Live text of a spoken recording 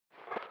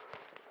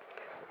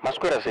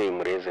Masquera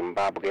Mure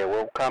Zimbabwe,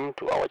 welcome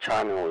to our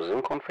channel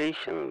Zim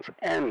Confessions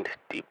and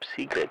Deep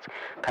Secrets.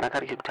 Kana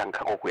kari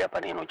chikutanga kuya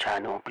paneno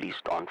channel, please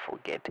don't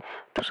forget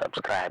to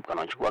subscribe.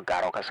 Kana chikwa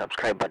gara ka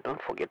subscribe, but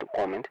don't forget to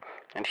comment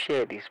and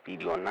share this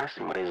video. Nasi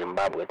Mure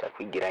Zimbabwe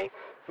tafigirai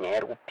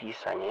nyaya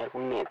kupisa, nyaya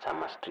kunetsa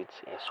ma streets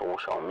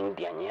social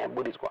media, nyaya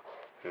burizwa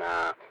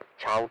na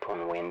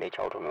Hwende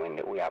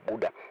Hwende uya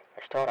buda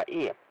achitaura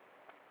iye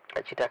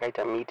achita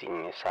akaita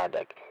meeting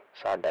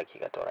SADC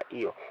ikataura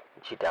iyo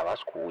ichiti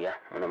havasi kuuya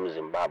muno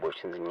muZimbabwe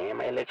uchinzi nyaya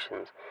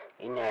yema-elections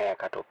inyaya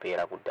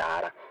yakatopera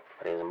kudhara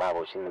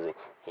reZimbabwe uchinzi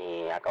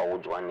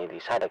akaudzwa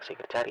neSADC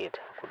secretariat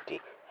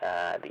kuti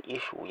the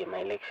issue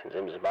yema-elections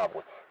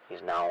emuZimbabwe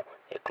is now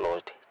a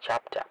closed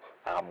chapter.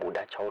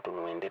 Akabuda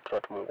Hwende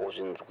toti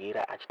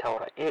mungozvinzwira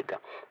achitaura ega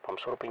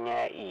pamusoro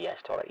penyaya iyi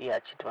achitaura iye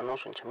achiti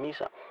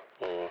vanosonjamisa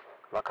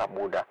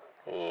vakabuda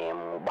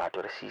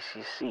mubato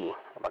reCCC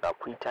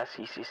vakakuita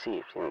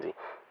CCC zvinzi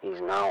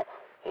is now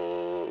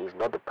is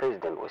not the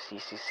president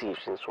weCCC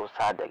zvinzi so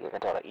SADC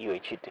yakataura iyo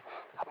ichiti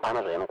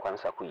hapana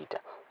zvainokwanisa kuita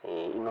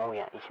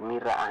inouya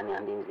ichimirira ani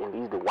and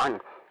is the one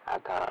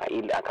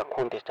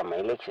akacontesta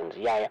ma-elections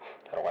yaya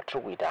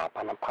kwatiri kuita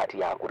hapana party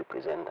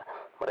yaakurepresenta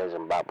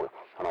mureZimbabwe.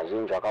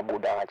 Vazhinji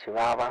vakabuda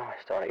vachivava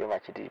vachitaura iyo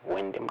vachiti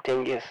Hwende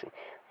mutengesi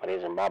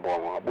mureZimbabwe,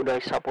 vamwe vakabuda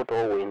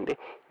vachisapotawo Hwende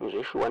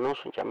nezveshuwa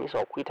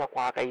nekusonjamisa kuita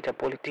kwaakaita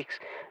politics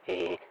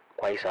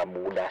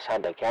kwaisabuda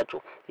SADC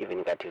yacho even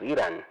ikati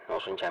riran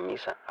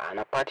nosonjamisa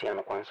haana party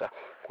anokwanisa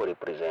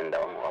kurepresenta.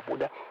 Vamwe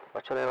vakabuda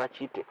vachitaura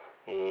vachiti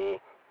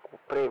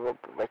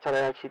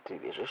vachitaura vachiti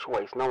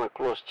zveshuwa is now a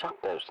closed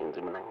chapter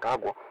zvinzi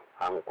Mnangagwa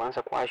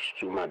angokwanisa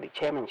kuassume the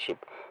chairmanship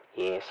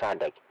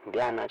yeSADC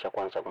ndiani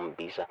achakwanisa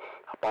kumubvisa,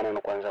 hapana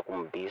anokwanisa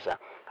kumubvisa,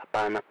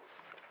 hapana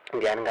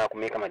ndiani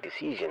ngakumeka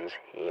ma-decisions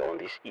on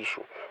this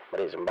issue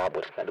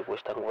mureZimbabwe. Tikadi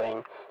kuwesta nguva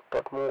yenyu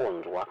toti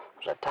mungonzwa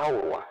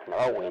zvataurwa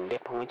navaHwende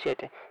pamwe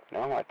chete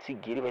navamwe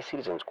vatsigiri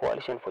veCitizens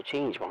Coalition for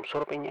Change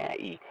pamusoro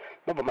penyaya iyi.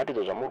 Mobva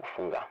matidzo zvamuri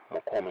kufunga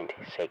mucomment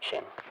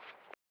section.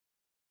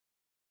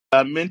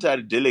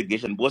 Parliamentary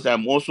delegation, because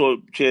I'm also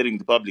chairing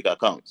the public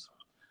accounts,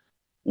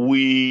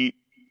 we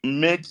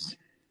met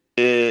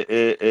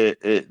the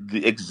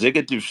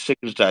executive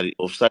secretary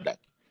of SADC,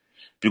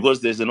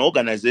 because there's an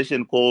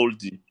organization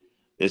called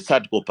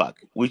SADCO PAC,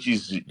 which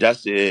is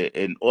just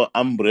an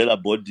umbrella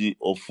body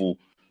of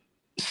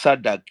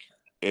SADC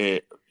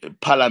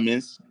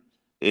parliaments,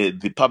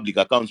 the Public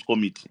Accounts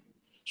Committee.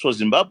 So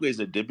Zimbabwe is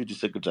a deputy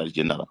secretary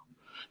general.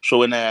 So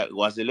when I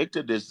was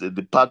elected as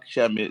the PAC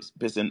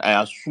chairperson,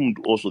 I assumed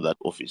also that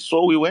office.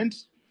 So we went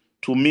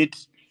to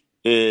meet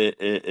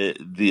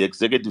the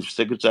executive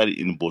secretary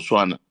in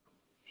Botswana.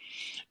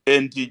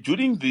 And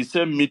during the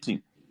same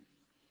meeting,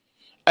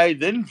 I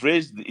then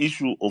raised the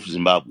issue of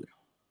Zimbabwe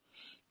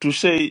to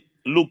say,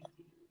 look,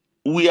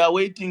 we are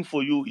waiting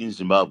for you in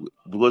Zimbabwe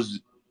because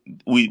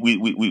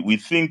we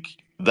think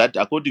that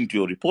according to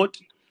your report,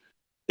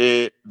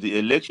 the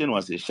election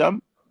was a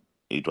sham,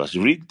 it was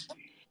rigged,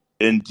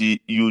 and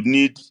you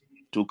need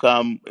to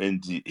come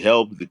and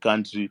help the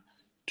country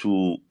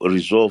to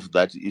resolve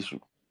that issue.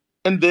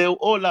 And they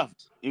all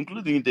laughed,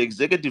 including the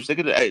executive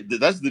secretary.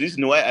 That's the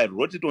reason why I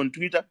wrote it on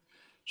Twitter,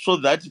 so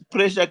that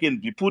pressure can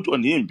be put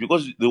on him,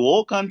 because the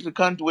whole country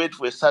can't wait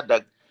for a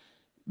SADC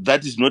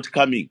that is not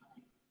coming,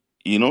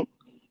 you know.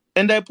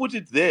 And I put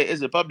it there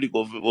as a public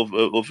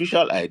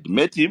official. I had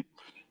met him.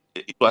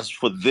 It was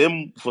for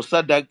them, for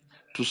SADC,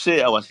 to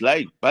say I was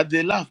lying, but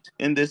they laughed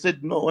and they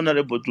said, "No,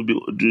 honorable,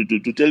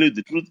 to tell you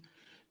the truth,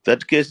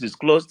 that case is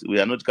closed. We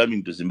are not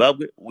coming to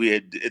Zimbabwe." We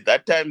had, at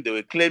that time, they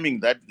were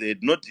claiming that they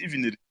had not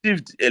even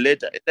received a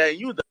letter. And I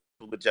knew that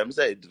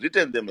Chamisa had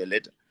written them a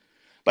letter.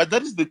 But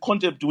that is the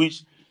contempt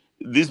which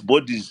these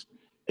bodies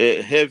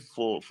have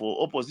for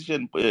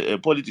opposition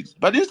politics.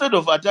 But instead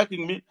of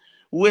attacking me,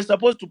 we were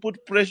supposed to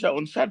put pressure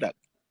on SADC,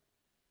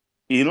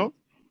 you know.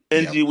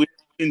 And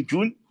in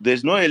June,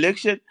 there's no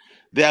election.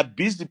 They are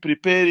busy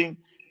preparing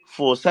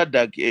for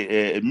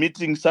SADC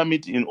meeting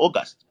summit in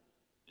August.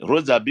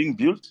 Roads are being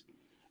built.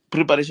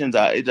 Preparations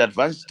are at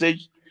advanced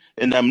stage.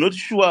 And I'm not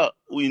sure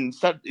in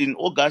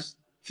August,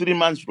 3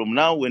 months from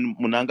now, when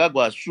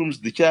Mnangagwa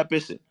assumes the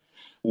chairperson,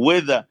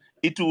 whether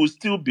it will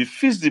still be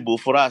feasible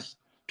for us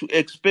to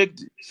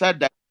expect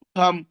SADC to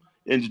come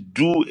and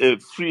do a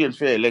free and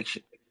fair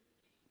election.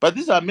 But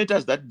these are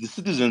matters that the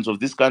citizens of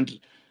this country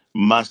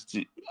must...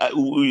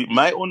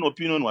 my own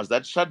opinion was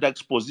that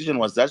SADC's position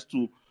was just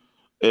to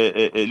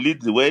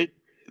lead the way.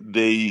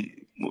 They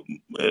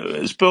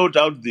spelled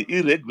out the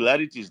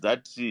irregularities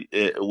that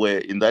were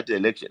in that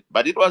election.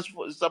 But it was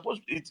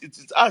supposed...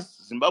 It's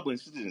us, Zimbabwean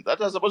citizens,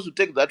 that are supposed to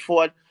take that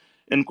forward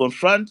and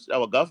confront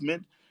our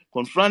government,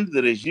 confront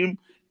the regime,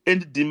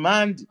 and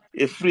demand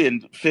a free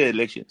and fair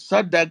election.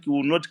 SADC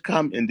will not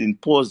come and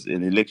impose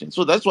an election.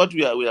 So that's what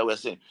we are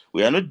saying.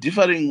 We are not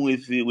differing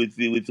with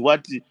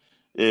what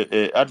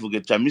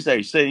Advocate Chamisa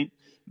is saying,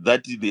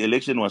 that the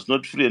election was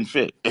not free and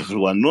fair.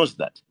 Everyone knows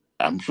that.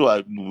 I'm sure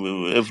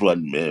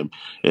everyone knows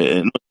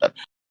that.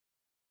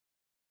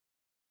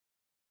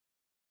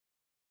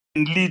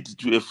 lead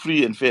to a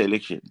free and fair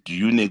election? Do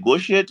you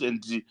negotiate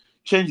and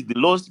change the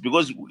laws?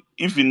 Because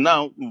even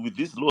now, with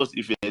these laws,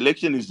 if an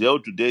election is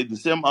held today, the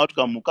same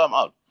outcome will come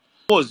out.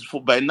 Because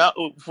for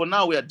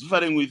now, we are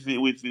differing with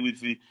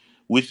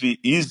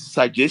his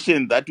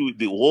suggestion that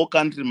the whole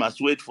country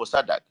must wait for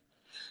SADC.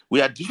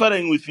 We are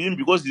differing with him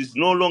because he's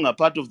no longer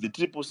part of the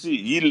Triple C.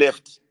 He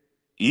left.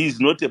 He is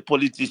not a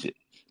politician,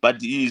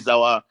 but he is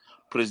our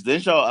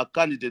presidential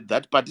candidate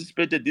that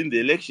participated in the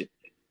election.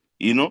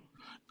 You know,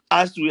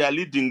 as we are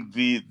leading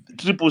the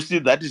Triple C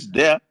that is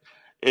there,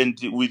 and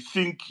we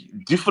think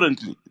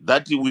differently,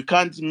 that we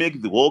can't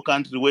make the whole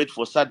country wait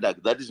for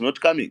SADC that is not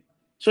coming.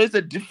 So it's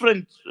a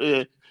different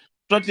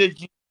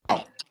strategy.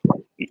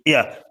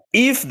 Yeah,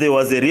 if there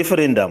was a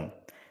referendum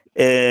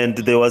and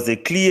there was a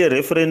clear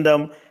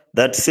referendum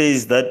that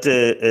says that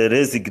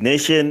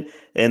resignation,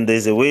 and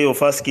there's a way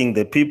of asking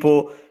the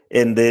people,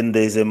 and then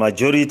there's a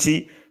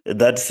majority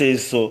that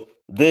says so,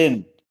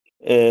 then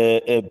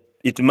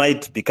it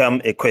might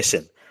become a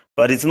question.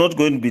 But it's not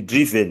going to be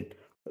driven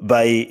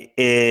by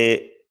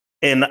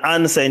an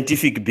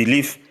unscientific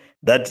belief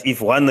that if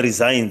one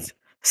resigns,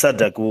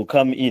 SADC will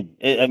come in.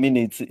 I mean,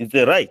 it's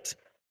a right.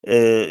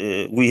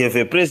 We have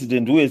a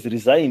president who has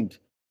resigned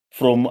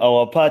from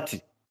our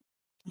party,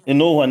 and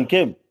no one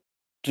came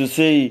to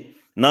say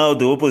now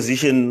the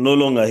opposition no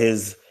longer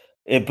has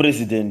a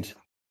president.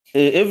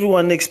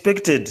 Everyone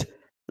expected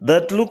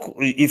that, look,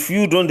 if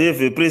you don't have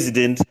a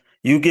president,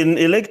 you can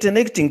elect an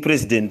acting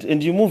president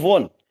and you move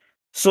on.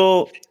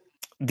 So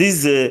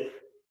these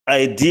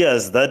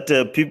ideas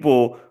that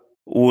people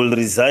will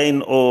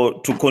resign or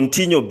to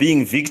continue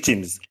being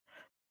victims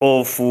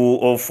of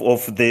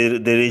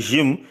the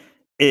regime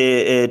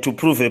to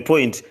prove a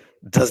point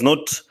does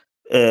not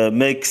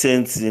make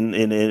sense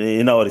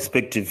in our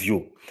respective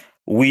view.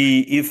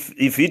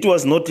 If it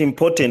was not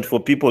important for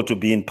people to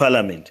be in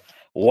parliament,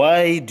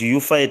 why do you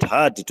fight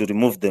hard to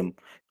remove them,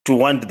 to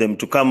want them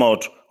to come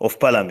out of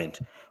parliament?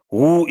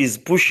 Who is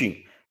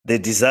pushing the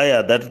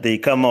desire that they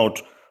come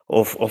out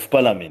of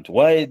parliament?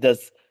 Why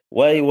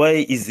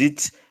is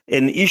it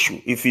an issue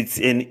if it's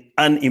an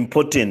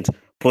unimportant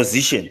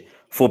position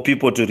for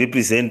people to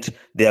represent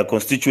their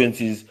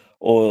constituencies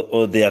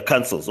or their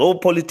councils? All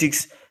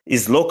politics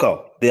is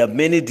local. There are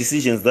many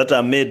decisions that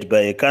are made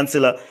by a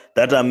councillor,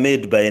 that are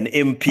made by an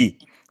MP,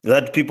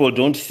 that people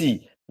don't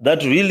see,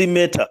 that really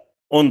matter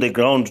on the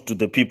ground to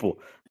the people.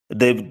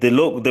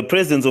 The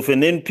presence of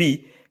an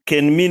MP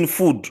can mean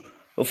food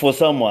for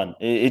someone.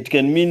 It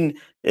can mean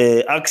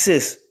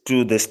access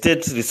to the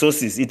state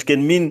resources. It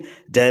can mean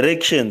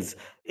directions.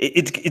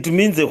 It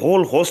means a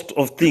whole host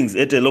of things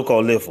at a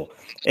local level.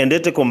 And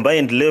at a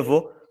combined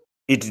level,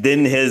 it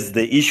then has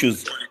the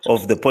issues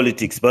of the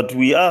politics. But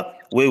we are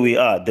where we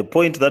are. The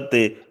point that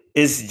the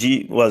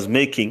SG was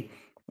making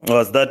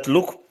was that,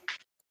 look,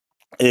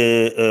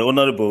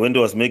 Honorable Hwende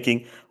was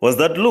making, was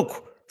that,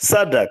 look,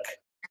 SADC,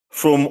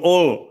 from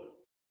all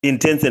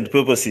intents and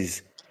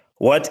purposes,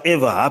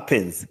 whatever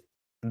happens,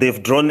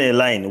 they've drawn a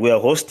line. We are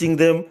hosting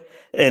them,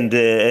 and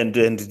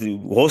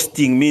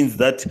hosting means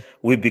that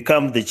we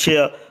become the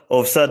chair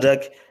of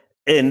SADC.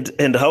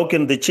 And how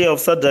can the chair of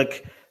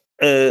SADC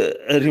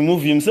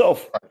remove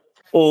himself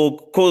or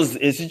cause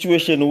a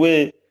situation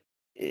where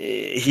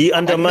he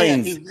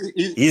undermines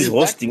his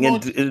hosting?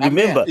 And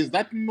remember, is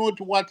that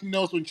not what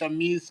Nelson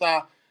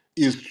Chamisa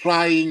is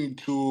trying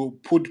to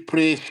put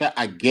pressure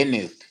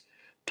against?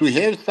 To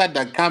have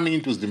SADC coming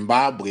into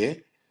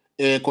Zimbabwe,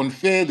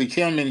 confer the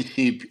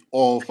chairmanship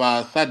of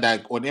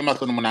SADC on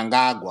Emerson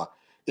Mnangagwa,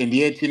 and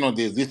yet,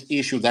 there's this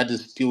issue that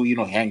is still,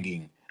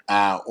 hanging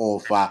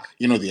of,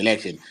 the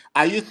election.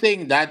 Are you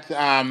saying that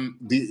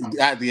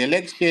the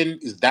election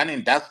is done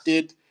and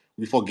dusted?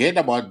 We forget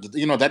about,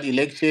 that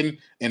election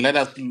and let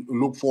us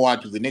look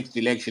forward to the next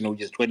election,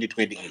 which is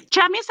 2028.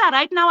 Chamisa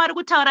right now ari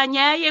kutaura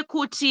nyaya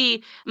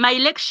yekuti my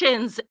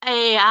elections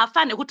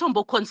haafane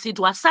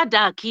kutomboconsiderwa.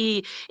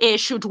 SADC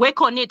should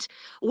work on it.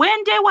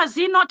 Hwende, was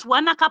he not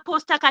one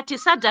akaposta kati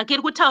SADC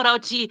iri kutaura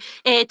kuti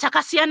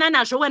takasiyana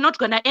nazvo, we're not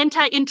going to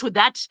enter into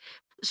that?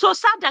 So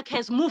SADC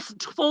has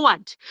moved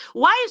forward.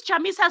 Why is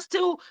Chamisa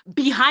still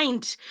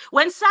behind?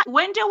 When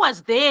Hwende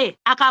was there,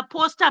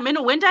 akaposta,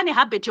 meno Hwende ane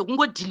habit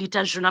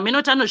yokungodeleta zvinhu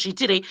ameno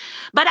tanozviitirei.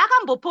 But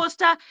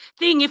akamboposta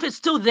thing, if it's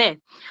still there,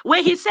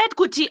 where he said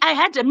kuti I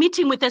had a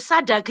meeting with the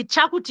SADC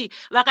chakuti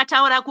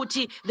vakataura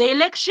kuti the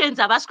elections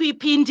havasi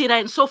kuipindira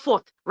and so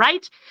forth,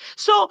 right?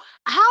 So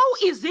how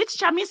is it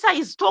Chamisa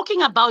is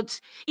talking about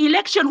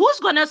election? Who's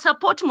going to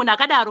support munhu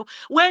akadaro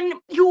when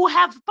you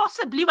have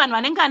possibly vanhu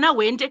vanenge ana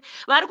Hwende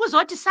vari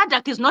kuzoti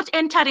SADC is not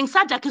entering,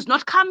 SADC is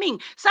not coming,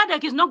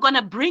 SADC is not going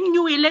to bring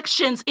new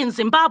elections in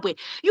Zimbabwe?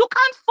 You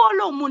can't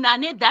follow munhu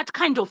ane that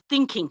kind of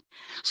thinking.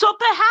 So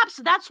perhaps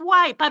that's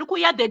why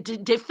parikuya the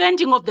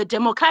defending of the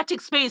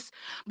democratic space,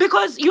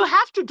 because you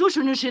have to do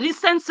zvinhu zviri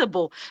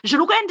sensible,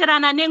 zviri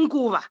kuenderana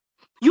nenguva.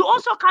 You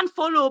also can't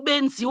follow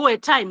Benziwo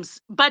at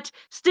times, but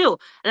still,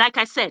 like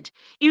I said,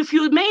 if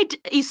you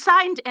he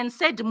signed and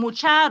said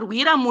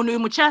mucharwira munhu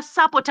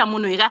muchasapota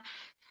munhu ega,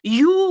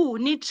 you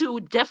need to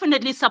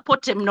definitely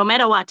support them no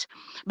matter what.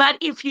 But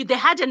if they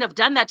hadn't have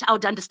done that, I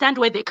would understand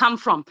where they come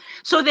from.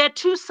 So there are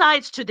two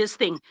sides to this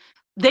thing.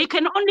 They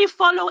can only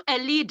follow a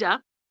leader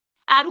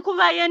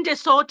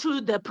so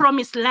to the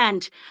promised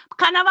land.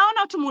 Kana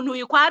vaona kuti munhu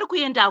uyu kwaari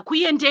kuenda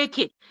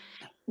akuendeke.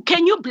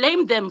 Can you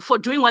blame them for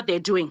doing what they're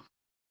doing?